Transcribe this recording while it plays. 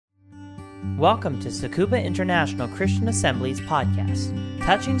Welcome to Tsukuba International Christian Assembly's podcast,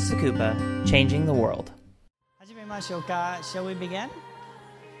 Touching Tsukuba, Changing the World. 始めましょうか. Shall we begin?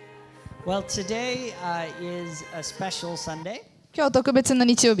 Well, today is a special Sunday. 今日特別な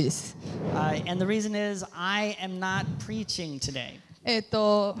日曜日です。And the reason is I am not preaching today.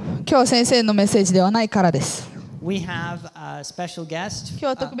 今日先生のメッセージではないからです。We have a special guest. 今日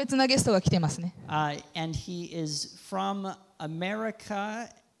は特別なゲストが来ていますね。And he is from America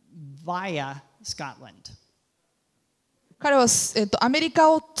via Scotland. 彼は、アメリカ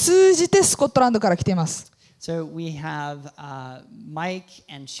を通じてスコットランドから来ています。So we have Mike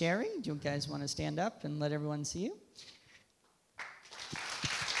and Sherry. Do you guys want to stand up and let everyone see you?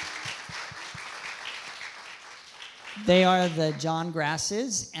 They are the John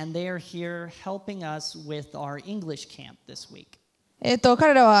Grasses, and they are here helping us with our English camp this week.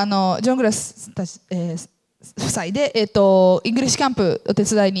 彼らはジョン・グラスたち、夫妻で、イングリッシュキャンプお手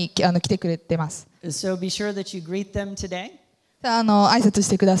伝いに来てくれてます。So be sure that you greet them today. 挨拶し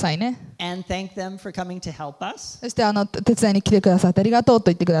てくださいね。And thank them for coming to help us. そして手伝いに来てくださってありがとうと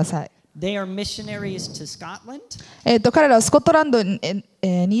言ってください。They are missionaries to Scotland. 彼らはスコットランドに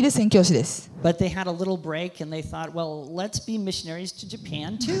いる宣教師です。But they had a little break and they thought, well, let's be missionaries to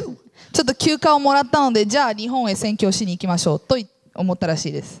Japan too. ちょっと休暇をもらったので、じゃあ日本へ宣教しに行きましょうと思ったらし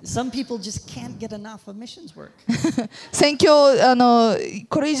いです。Some people just can't get enough of missions work. 宣教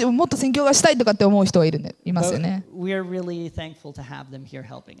これ以上もっと宣教がしたいとかって思う人はいますよね。But we are really thankful to have them here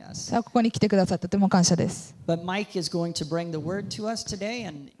helping us. ここに来てくださってとても感謝です。But Mike is going to bring the word to us today,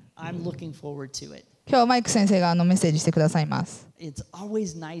 and I'm looking forward to it. 今日はマイク先生がメッセージしてくださいます。It's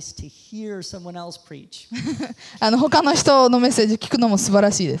always nice to hear someone else preach. 他の人のメッセージ聞くのも素晴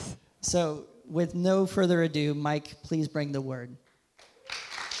らしいです。So, with no further ado, Mike, please bring the word.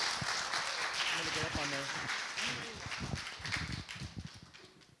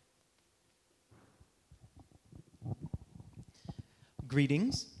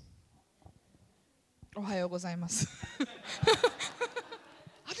 Greetings. おはようございます。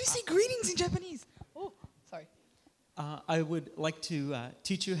How do you say greetings in Japanese? Oh, sorry. I would like to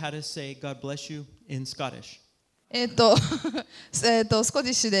teach you how to say God bless you in Scottish. スコテ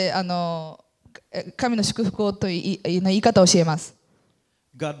ィッシュで神の祝福をという言い方を教えます。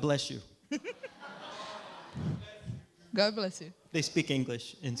God bless you. God bless you. They speak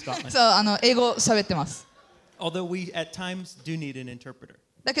English in Scotland. そう、英語喋ってます。Although we at times do need an interpreter.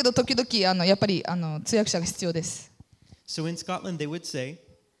 だけど時々やっぱり通訳者が必要です。So in Scotland they would say,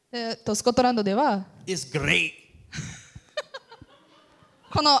 スコットランドでは "It's great.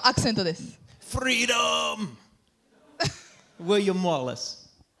 このアクセントです。Freedom." William Wallace.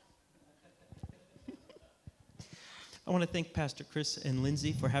 I want to thank Pastor Chris and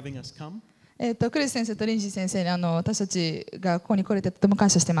Lindsay for having us come. クリス先生とリンジー先生に私たちがここに来れてとても感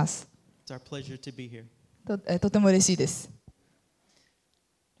謝しています。It's our pleasure to be here. とても嬉しいです。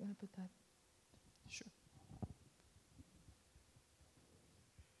Sure.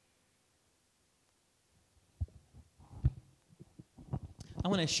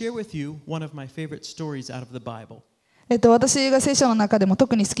 I want to share with you one of my favorite stories out of the Bible. 私が聖書の中でも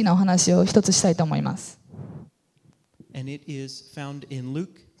特に好きなお話を一つしたいと思います。And it is found in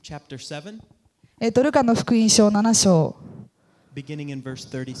Luke chapter 7, ルカの福音書7章、beginning in verse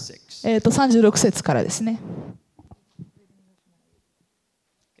 36. 36節からですね。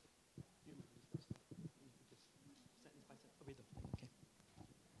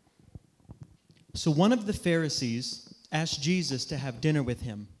So one of the Pharisees asked Jesus to have dinner with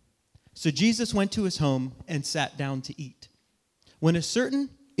him. So Jesus went to his home and sat down to eat. When a certain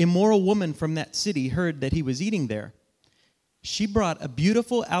immoral woman from that city heard that he was eating there, she brought a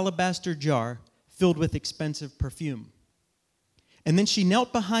beautiful alabaster jar filled with expensive perfume. And then she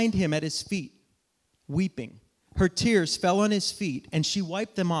knelt behind him at his feet, weeping. Her tears fell on his feet, and she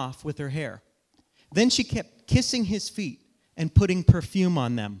wiped them off with her hair. Then she kept kissing his feet and putting perfume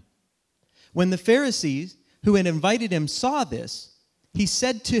on them. When the Pharisees who had invited him saw this, he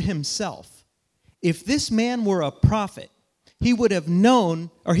said to himself, "If this man were a prophet, he would have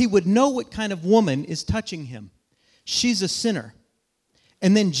known, or he would know what kind of woman is touching him. She's a sinner."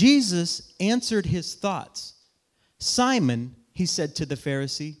 And then Jesus answered his thoughts. "Simon," he said to the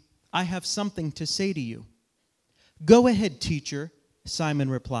Pharisee, "I have something to say to you." "Go ahead, teacher," Simon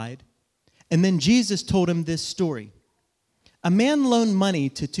replied. And then Jesus told him this story. A man loaned money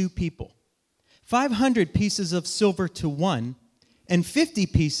to two people, 500 pieces of silver to one, and 50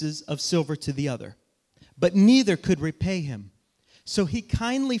 pieces of silver to the other. But neither could repay him. So he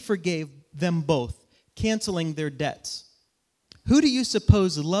kindly forgave them both, canceling their debts. Who do you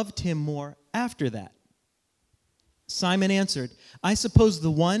suppose loved him more after that? Simon answered, "I suppose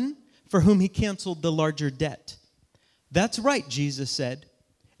the one for whom he canceled the larger debt. That's right, Jesus said.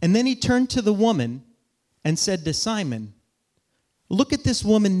 And then he turned to the woman and said to Simon, Look at this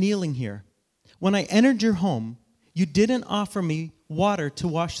woman kneeling here. When I entered your home, you didn't offer me water to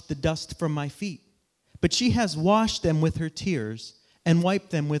wash the dust from my feet, but she has washed them with her tears and wiped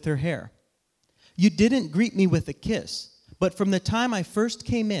them with her hair. You didn't greet me with a kiss, but from the time I first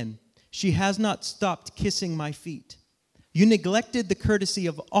came in, she has not stopped kissing my feet. You neglected the courtesy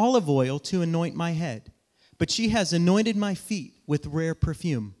of olive oil to anoint my head, but she has anointed my feet with rare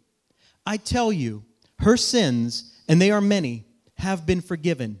perfume. I tell you, her sins, and they are many, have been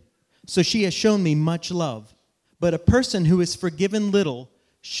forgiven. So she has shown me much love. But a person who is forgiven little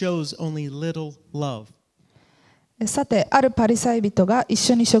shows only little love. さて、あるパリサイ人が一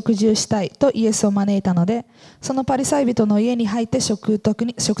緒に食事をしたいとイエスを招いたので、そのパリサイ人の家に入って食卓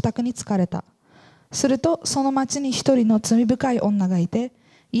に疲れた。すると、その町に一人の罪深い女がいて、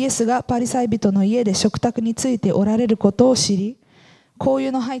イエスがパリサイ人の家で食卓についておられることを知り、香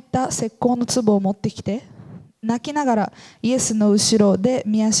油の入った石膏の壺を持ってきて、泣きながらイエスの後ろで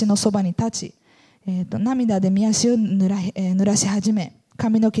御足のそばに立ち、涙で御足を濡らし始め、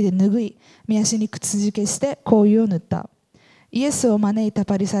髪の毛で拭い、御足に靴漬けして香油を塗った。イエスを招いた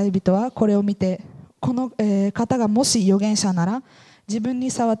パリサイ人はこれを見て、この、方がもし預言者なら、自分に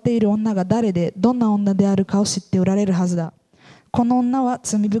触っている女が誰でどんな女であるかを知っておられるはずだ。この女は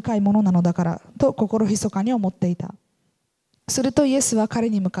罪深いものなのだからと心ひそかに思っていた。するとイエスは彼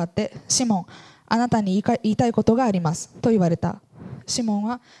に向かって、シモン、あなたに言いたいことがありますと言われた。シモン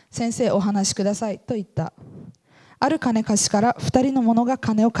は、先生お話しくださいと言った。ある金貸しから2人の者が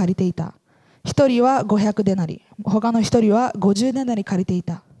金を借りていた。1人は500デナリ、他の1人は50デナリ借りてい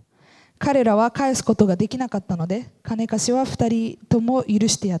た。彼らは返すことができなかったので、金貸しは2人とも許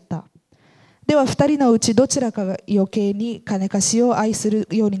してやった。では2人のうちどちらかが余計に金貸しを愛する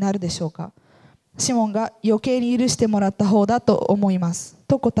ようになるでしょうか。シモンが余計に許してもらった方だと思います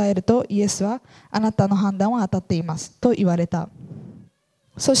と答えると、イエスはあなたの判断は当たっていますと言われた。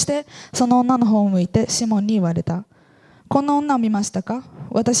そしてその女の方を向いてシモンに言われた。この女を見ましたか。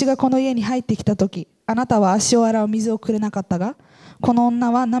私がこの家に入ってきたとき、あなたは足を洗う水をくれなかったが、この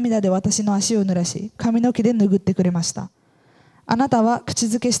女は涙で私の足を濡らし、髪の毛で拭ってくれました。あなたは口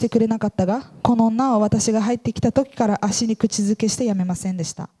づけしてくれなかったが、この女は私が入ってきたときから足に口づけしてやめませんで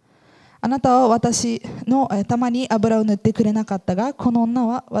した。あなたは私の頭に油を塗ってくれなかったが、この女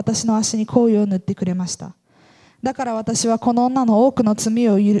は私の足に香油を塗ってくれました。だから私はこの女の多くの罪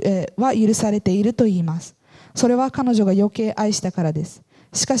は許されていると言います。それは彼女が余計愛したからです。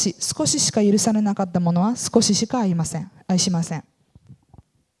しかし少ししか許されなかったものは少ししか愛しません。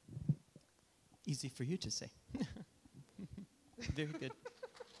Easy for you to say. Very good.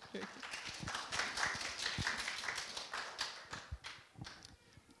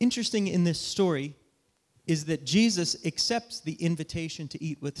 Interesting in this story is that Jesus accepts the invitation to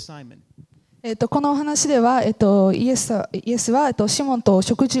eat with Simon. このお話では、イエスは、シモンと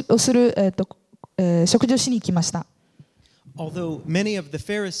食事をする、食事をしに行きました。Although many of the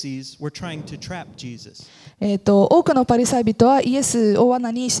Pharisees were trying to trap Jesus. 多くのパリサイ人はイエスを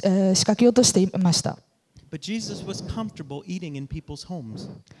罠に仕掛けようとしていました。But Jesus was comfortable eating in people's homes.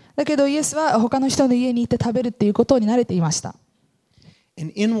 だけどイエスは他の人の家に行って食べるっていうことに慣れていました。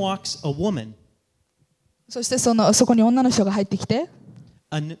And in walks a woman, そしてそこに女の人が入ってきて、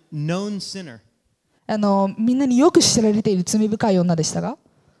a known sinner, みんなによく知られている罪深い女でしたが、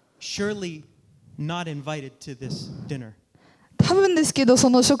 surely not invited to this dinner. 多分ですけどそ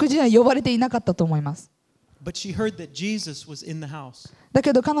の食事には呼ばれていなかったと思います。But she heard that Jesus was in the house, だ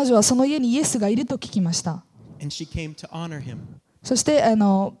けど彼女はその家にイエスがいると聞きました。 and she came to honor him. そして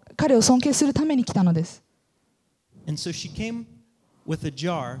彼を尊敬するために来たのです。 And so she came with a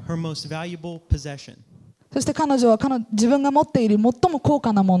jar, her most valuable possession. そして彼女は自分が持っている最も高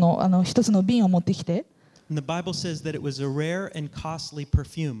価なもの、一つの瓶を持ってきて、 And the Bible says that it was a rare and costly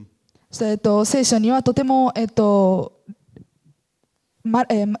perfume. そして聖書にはとても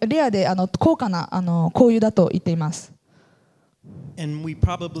レアで高価な香油だと言っています。And we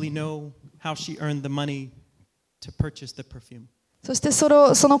probably know how she earned the money to purchase the perfume. そしてそ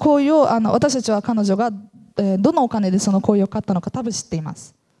の香油を私たちは彼女がどのお金でその香油を買ったのか多分知っていま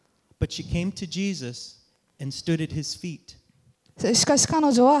す。But she came to Jesus and stood at his feet. しかし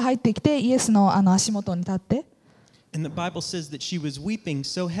彼女は入ってきてイエスの足元に立って、And the Bible says that she was weeping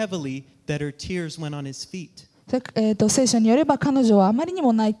so heavily that her tears went on his feet. 聖書によれば彼女はあまりに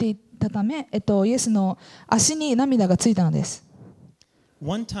も泣いていたため、イエスの足に涙がついたのです。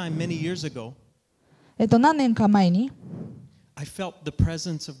One time, many years ago, 何年か前に、I felt the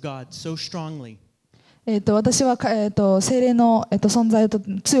presence of God so strongly. 私は、聖霊の、存在を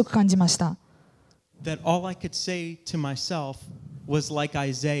強く感じました。that all I could say to myself was like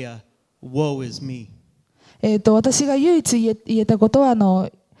Isaiah, woe is me. 私が唯一言えたこと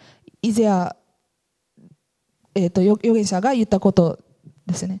はイゼア、預言者が言ったこと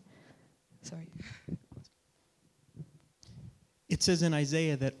ですね。Sorry. It says in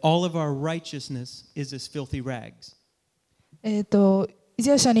Isaiah that all of our righteousness is as filthy rags. イ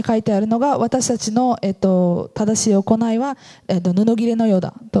ザヤ書に書いてあるのが私たちの、正しい行いは、布切れのよう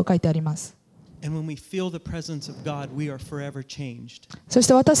だと書いてあります。And when we feel the presence of God, we are forever changed. そし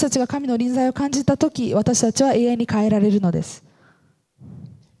て私たちが神の臨在を感じたとき、私たちは永遠に変えられるのです。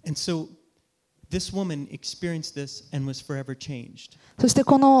And so this woman experienced this and was forever changed. そして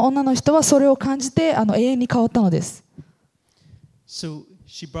この女の人はそれを感じて永遠に変わったのです。So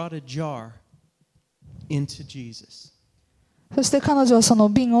she brought a jar into Jesus. そして彼女はその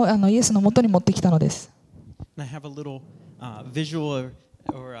瓶をイエスの元に持ってきたのです。And I have a little visual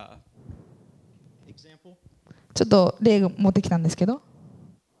or example. ちょっと例を持ってきたんですけど、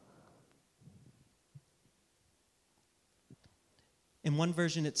In one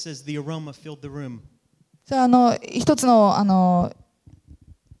version it says the aroma filled the room. それ一つの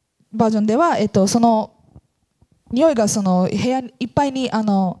バージョンでは、その匂いがその部屋いっぱいに部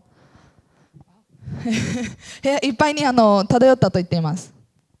屋いっぱいに漂ったと言っています。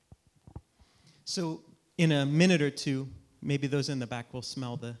So in a minute or two, maybe those in the back will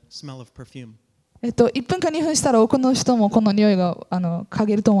smell the smell of perfume. 1分か2分したら奥の人もこの匂いが嗅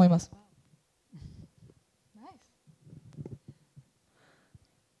げると思います。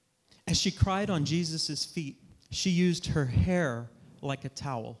As she cried on Jesus' feet, she used her hair like a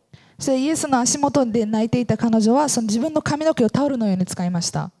towel. そしてイエスの足元で泣いていた彼女はその自分の髪の毛をタオルのように使いま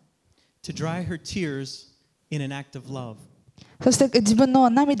した。To dry her tears in an act of love. そして自分の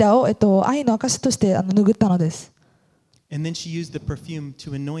涙を愛の証として拭ったのです。And then she used the perfume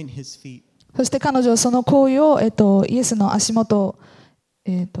to anoint his feet. そして彼女はその行為をイエスの足元、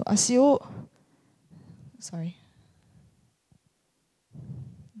足を Sorry.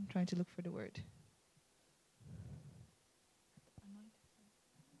 I'm trying to look for the word.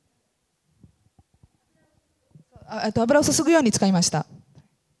 油を注ぐように使いました。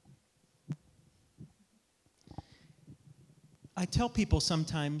I tell people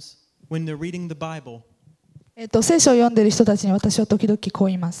sometimes when they're reading the Bible 聖書を読んでいる人たちに私は時々こう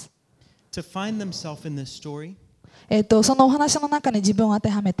言います。to find themselves in this story そのお話の中に自分を当て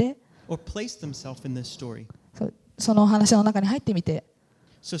はめて、or place themselves in this story. そのお話の中に入ってみて。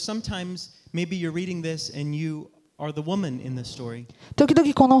So sometimes maybe you're reading this and you are the woman in the story. 時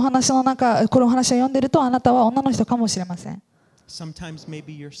々このお話を読んでいるとあなたは女の人かもしれません。Sometimes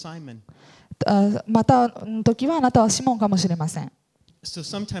maybe you're Simon. また時はあなたはシモンかもしれません。So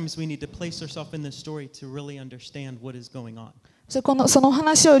sometimes we need to place ourselves in this story to really understand what is going on. その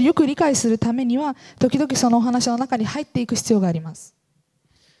話をよく理解するためには時々そのお話の中に入っていく必要があります。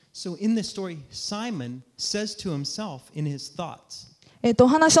So in this story, Simon says to himself in his thoughts, お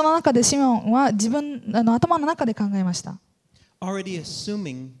話の中でシモンは自分頭の中で考えました。already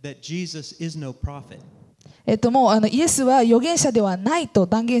assuming that Jesus is no prophet. もうイエスは預言者ではないと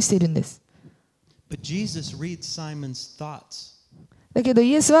断言しているんです。But Jesus reads Simon's thoughts. だけど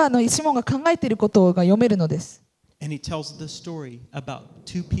イエスはシモンが考えていることが読めるのです。And he tells the story about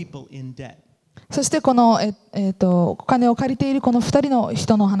two people in debt. そしてこの、お金を借りているこの2人の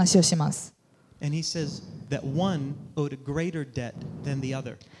人の話をします。And he says that one owed a greater debt than the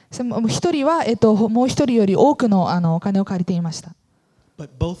other. 一人は、もう一人より多くの、お金を借りていました。But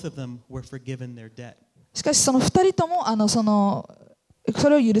both of them were forgiven their debt. しかしその2人ともそ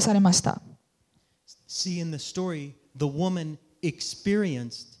れを許されました。See in the story, the woman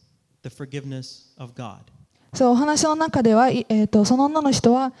experienced the forgiveness of God. そうお話の中では、その女の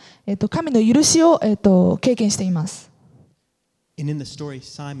人は、神の許しを、経験しています。And in the story,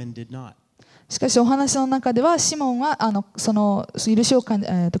 Simon did not. しかしお話の中ではシモンはその許しを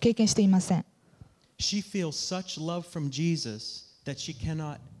経験していません。She feels such love from Jesus that she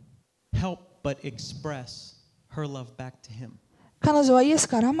cannot help but express her love back to him. 彼女はイエス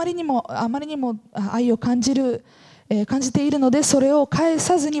からあまりにも愛を感じているのでそれを返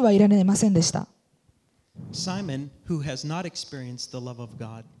さずにはいられませんでした。Simon, who has not experienced the love of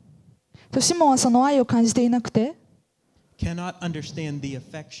God, シモンはその愛を感じていなくて cannot understand the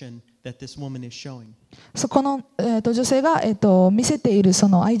affection that this woman is showing. そこの、女性が、見せているそ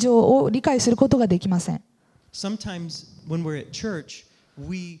の愛情を理解することができません。Sometimes when we're at church,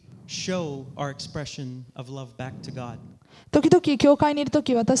 we show our expression of love back to God. 時々教会にいると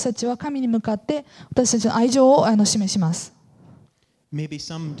き私たちは神に向かって私たちの愛情を示します。Maybe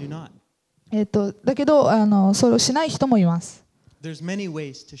some do not. だけどそれをしない人もいます。There's many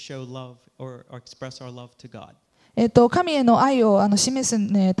ways to show love or express our love to God. 神への愛を示す、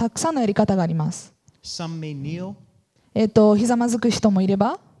ね、たくさんのやり方があります。Some may kneel, ひざまずく人もいれ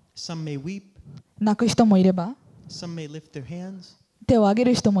ば、 some may weep, 泣く人もいれば、 some may lift their hands, 手を挙げ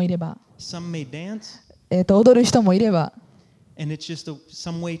る人もいれば、 some may dance, 踊る人もいれば、 and it's just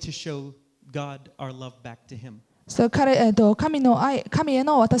some way to show God our love back to Him. それ神へ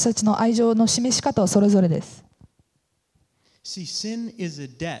の私たちの愛情の示し方はそれぞれです。See, sin is a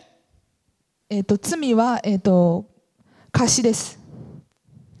debt. 罪は、貸しです。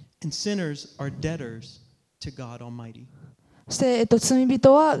And sinners are debtors to God Almighty. そして、罪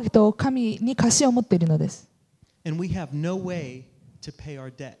人は、神に貸しを持っているのです。And we have no way to pay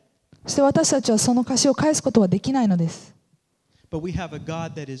our debt. そして私たちはその貸しを返すことはできないのです。But we have a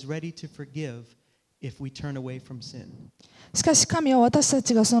God that is ready to forgive if we turn away from sin. しかし神は私た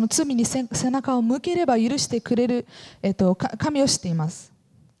ちがその罪に背中を向ければ許してくれる、神を知っています。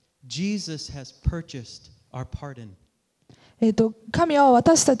Jesus has purchased our pardon. 神は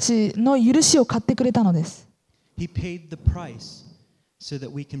私たちの許しを買ってくれたのです。He paid the price so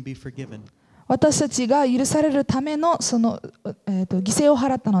that we can be forgiven. 私たちが許されるためのその、犠牲を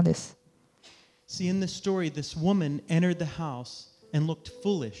払ったのです。See, in the story, this woman entered the house and looked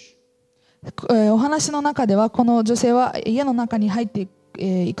foolish. お話の中ではこの女性は家の中に入って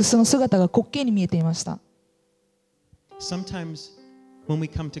いくその姿が滑稽に見えていました。Sometimes when we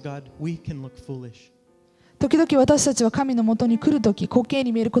come to God, we can look foolish. 時々私たちは神のもとに来るとき滑稽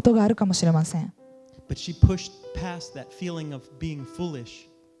に見えることがあるかもしれません。But she pushed past that feeling of being foolish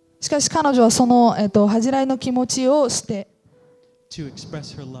しかし彼女はその、恥じらいの気持ちをして to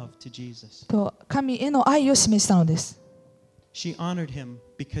express her love to Jesus. 神への愛を示したのです。She honored him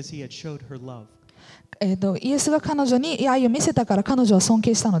because he had showed her love. イエスが彼女に愛を見せたから彼女は尊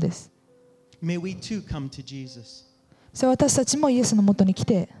敬したのです。May we too come to Jesus. そして私たちもイエスのもとに来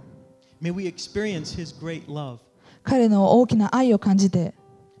て May we experience his great love 彼の大きな愛を感じて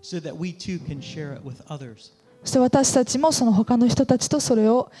so that we too can share it with others. そして私たちもその他の人たちとそれ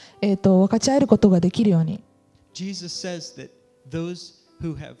を、分かち合えることができるように。 Jesus says that those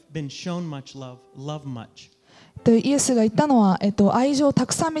who have been shown much love, love much. イエスが言ったのは、愛情をた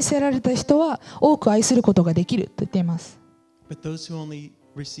くさん見せられた人は多く愛することができると言っています。But those who only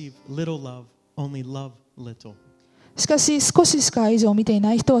receive little love, only love little. しかし少ししか愛情を見てい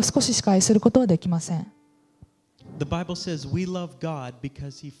ない人は少ししか愛することはできません。The Bible says we love God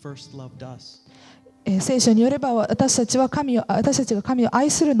because he first loved us. 聖書によれば私たちが神を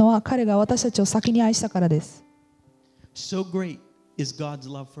愛するのは彼が私たちを先に愛したからです。So great is God's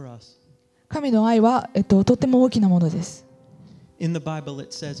love for us. 神の愛は、とても大きなものです。In the Bible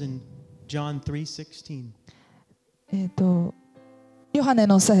it says in John 3:16. ヨハネ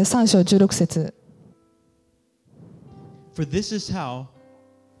の3章16節。For this is how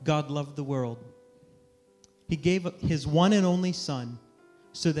God loved the world. He gave his one and only Son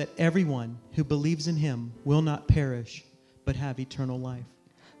so that everyone who believes in him will not perish but have eternal life.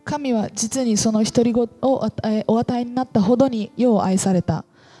 神は実にその独り子をお与えになったほどに世を愛された。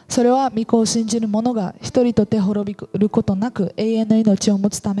それは御子を信じる者が一人とて滅びることなく永遠の命を持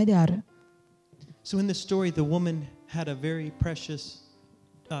つためである。So in the story, the woman had a very precious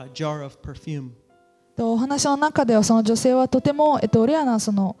jar of perfume. お話の中ではその女性はとても、レアな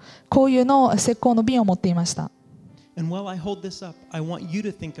その香油の石膏の瓶を持っていました。And while I hold this up, I want you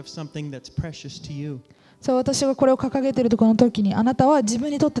to think of something that's precious to you. そう私がこれを掲げているところの時にあなたは自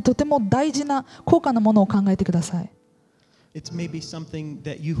分にとってとても大事な高価なものを考えてください。It's maybe something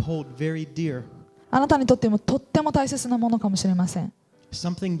that you hold very dear. あなたにとってもとっても大切なものかもしれません。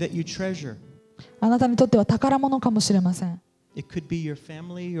Something that you treasure. あなたにとっては宝物かもしれません。It could be your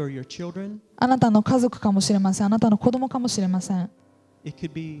family or your children. あなたの家族かもしれません。あなたの子供かもしれません。It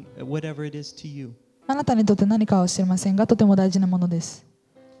could be whatever it is to you. あなたにとって何かは知りませんがとても大事なものです。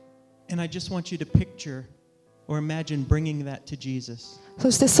And I just want you to picture or imagine bringing that to Jesus.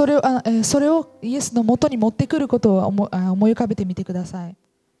 そしてそれをイエスの元に持ってくることを思い浮かべてみてください。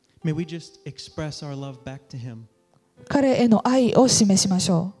May we just express our love back to him. 彼への愛を示しまし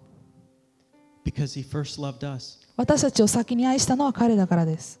ょう。Because he first loved us. 私たちを先に愛したのは彼だから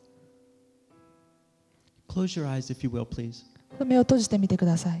です。Close your eyes if you will, please. 目を閉じてみてく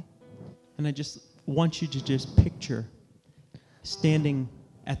ださい。And I just want you to just picture standing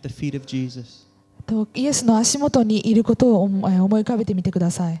at the feet of Jesus. イエスの足元にいることを思い浮かべてみてくだ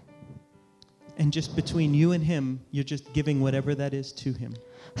さい。And just between you and him, you're just giving whatever that is to him.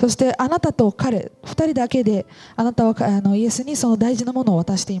 そしてあなたと彼、2人だけであなたはイエスにその大事なものを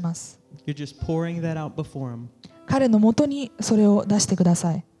渡しています。You're just pouring that out before him. 彼の元にそれを出してくだ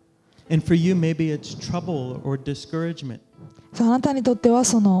さい。And for you, maybe it's trouble or discouragement. あなたにとっては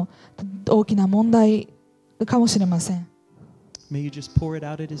その大きな問題かもしれません。 May you just pour it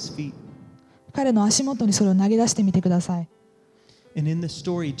out at his feet. 彼の足元にそれを投げ出してみてください。 And in the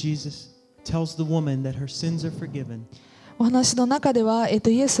story, Jesus tells the woman that her sins are forgiven. お話の中では、イ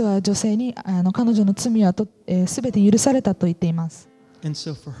エスは女性に彼女の罪はすべて許されたと言っています。 And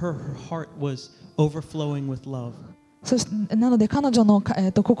so for her, her heart was overflowing with love. なので彼女の、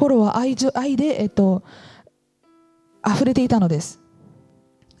心は愛で、溢れていたのです。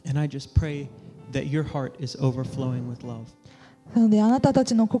 And I just pray that your heart is overflowing with love. なのであなたた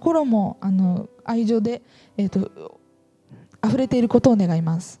ちの心も愛情で、溢れていることを願い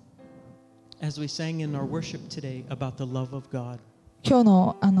ます。 As we sang in our worship today about the love of God, 今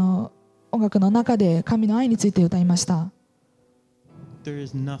日の、音楽の中で神の愛について歌いました。 there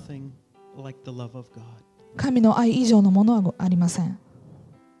is nothing like the love of God. 神の愛以上のものはありません。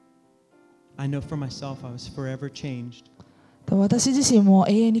 I know for myself I was forever changed. 私自身も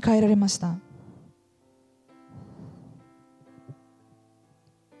永遠に変えられました。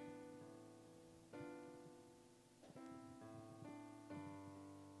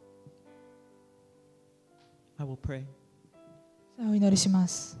 I will pray. お祈りしま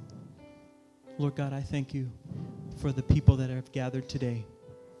す。 Lord God, I thank you for the people that have gathered today.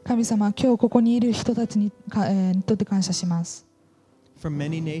 神様、今日ここにいる人たちにとって感謝します。 From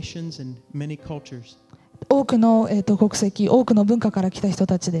many nations and many cultures. 多くの、国籍、多くの文化から来た人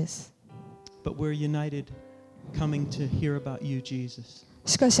たちです。 But we're united coming to hear about you, Jesus.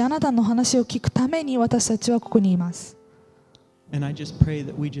 しかしあなたの話を聞くために私たちはここにいます。 And I just pray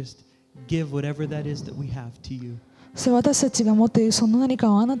that we just give whatever that is that we have to you. それ私たちが持っているその何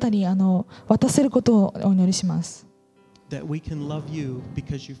かをあなたに渡せることをお祈りします。 That we can love you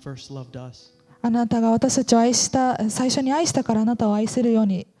because you first loved us. あなたが私たちを愛した、最初に愛したからあなたを愛せるよう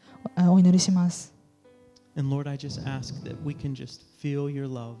にお祈りします。 And Lord, I just ask that we can just feel your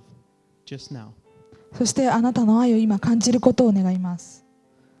love just now. そしてあなたの愛を今感じることを願います。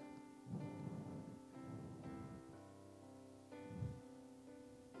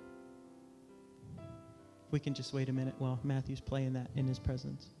 We can just wait a minute while Matthew's playing that in his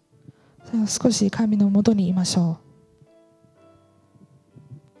presence. 少し神のもとにいましょ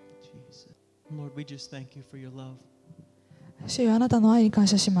Jesus. Lord, we just thank you for your love. う。主よあなたの愛に感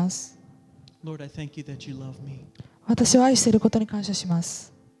謝します。 Lord, I thank you that you love me. 私を愛していることに感謝しま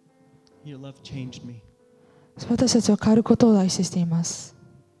す。 Your love changed me. 私たちを変わることを愛しています。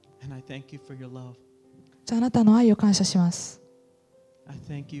 And I thank you for your love. あなたの愛を感謝します。 I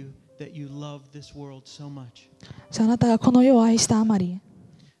thank you that you love this world so much. あなたがこの世を愛したあまり、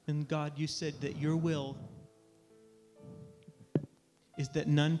 And God, you said that your will is that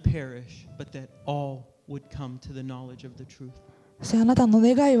none perish, but that all would come to the knowledge of the truth. あなたの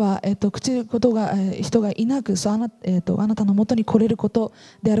願いは、朽ちることが、人がいなく、あなたのもとに来れること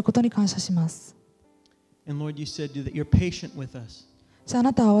であることに感謝します。 And Lord, you said that you're patient with us. あ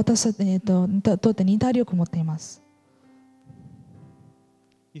なたは私たちにとって忍耐力を持っています。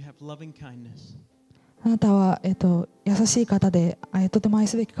 You have loving kindness. あなたは、優しい方で、とても愛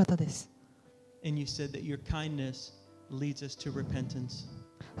すべき方です。 And you said that your kindness leads us to repentance.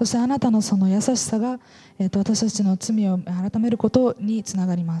 そしてあなたのその優しさが、私たちの罪を改めることにつな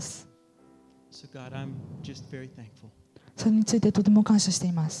がります。 So God, I'm just very thankful. それについてとても感謝して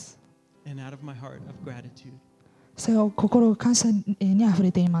います。 And out of my heart of gratitude, それを心が感謝にあふ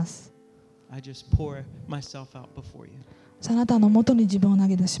れています。 I just pour myself out before you. あなたのもとに自分を投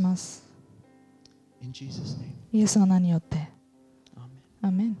げ出します。 In Jesus' name, イエスの名によって。 amen.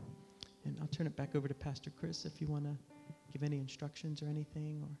 アメン。 And I'll turn it back over to Pastor Chris if you want to give any instructions or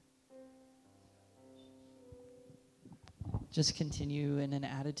anything. Or Just continue in an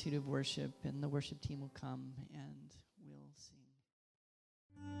attitude of worship, and the worship team will come and